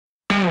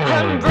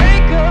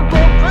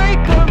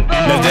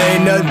Now there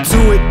ain't nothing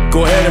to it,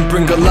 go ahead and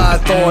bring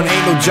Goliath-on.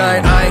 Ain't no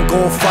giant, I ain't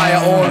gon' fire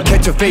on.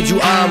 Catch a fade, you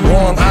I'm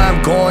wrong,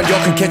 I'm gone.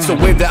 Y'all can catch the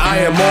wave that I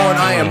am on.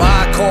 I am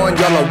icon,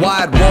 y'all are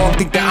wide wrong.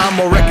 Think that I'm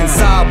a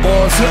reconcile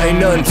born, so ain't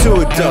nothing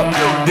to it though.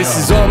 This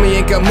is on me,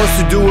 ain't got much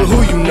to do with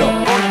who you know.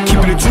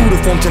 Keeping it true to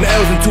form 10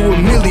 L's into a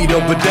milli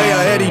though. But they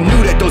already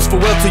knew that those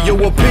farewell to your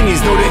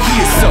opinions. Know that he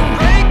is so.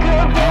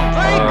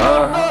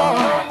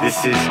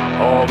 This is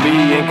all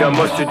me, ain't got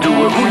much to do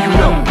with who you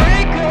know.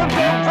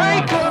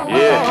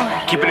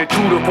 Yeah, keeping it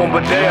true to form,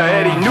 but they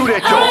already knew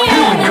that though.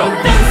 Here we go.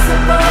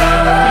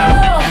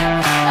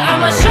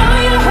 I'ma show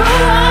you who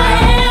I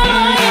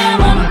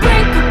am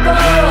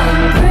unbreakable.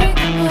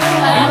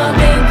 I don't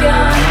think you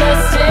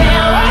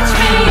understand. Watch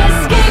me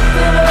escape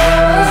it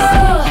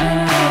all.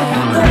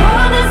 The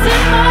world is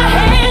in my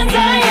hands,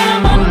 I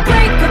am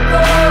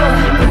unbreakable.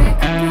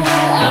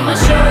 I'ma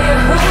show you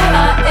who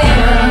I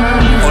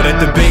am. All that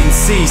debate and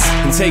cease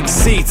and take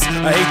seats.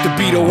 I hate to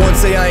be the one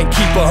say I ain't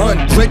keep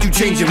 100. Dread you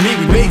changing me,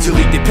 we major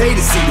league. They pay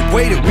to see the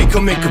way that we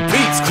come and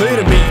compete. It's clear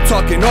to me, you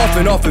talking off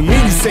and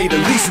mean you say the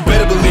least. You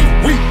better believe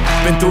we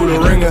been through the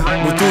ringer,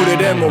 we're through to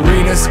them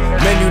arenas.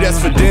 Menu that's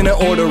for dinner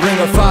or the ring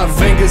of 5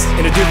 fingers.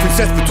 And the difference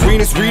that's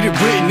between us, read it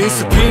written in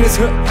subpoenas.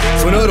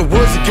 So in other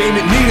words, the game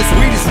that need us,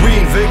 we just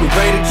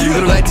reinvigorated.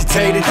 Little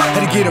agitated,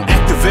 had to get them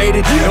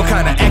activated. No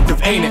kind of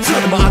active ain't it.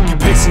 And my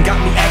occupation got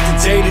me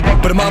activated,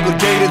 but I'm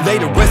obligated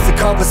later. Rest of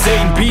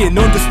conversating, be an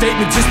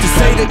understatement just to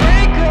say that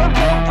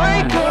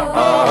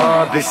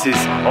this is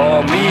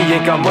all me,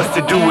 ain't got much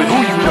to do with who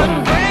you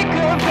know.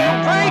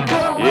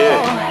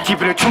 Yeah,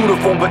 keeping it true to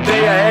form, but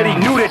they already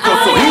knew that though,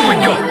 so here we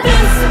go.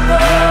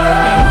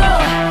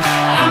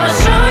 I'ma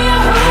show you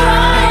who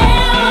I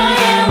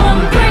am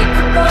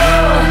unbreakable.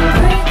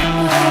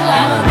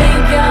 I don't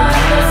think you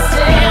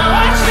understand.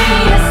 Watch me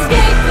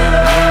escape it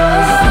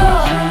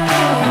all.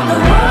 The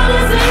world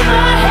is in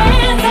my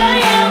hands,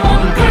 I am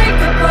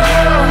unbreakable.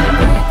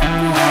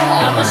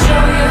 I'ma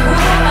show you who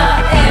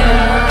I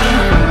am.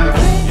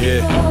 Yeah,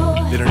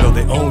 they don't know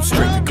their own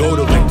strength. To go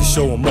to length to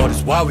show them all,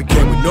 that's why we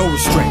came with no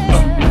restraint.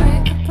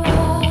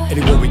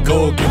 Anywhere we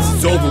go against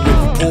it's over with.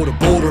 We pull the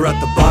boulder out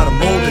the bottom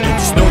mold it, and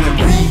just know that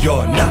we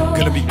are not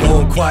gonna be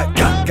going quiet.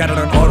 Got it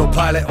on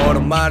autopilot,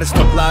 automatic,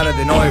 stuck louder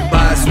than all your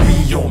bias.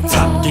 We on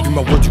top, give you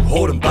my word, you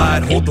hold them by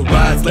it. Hold the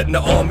rides, letting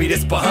the army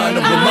that's behind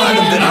them remind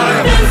them that I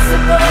am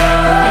invincible.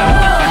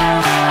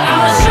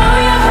 I'ma show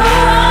you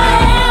who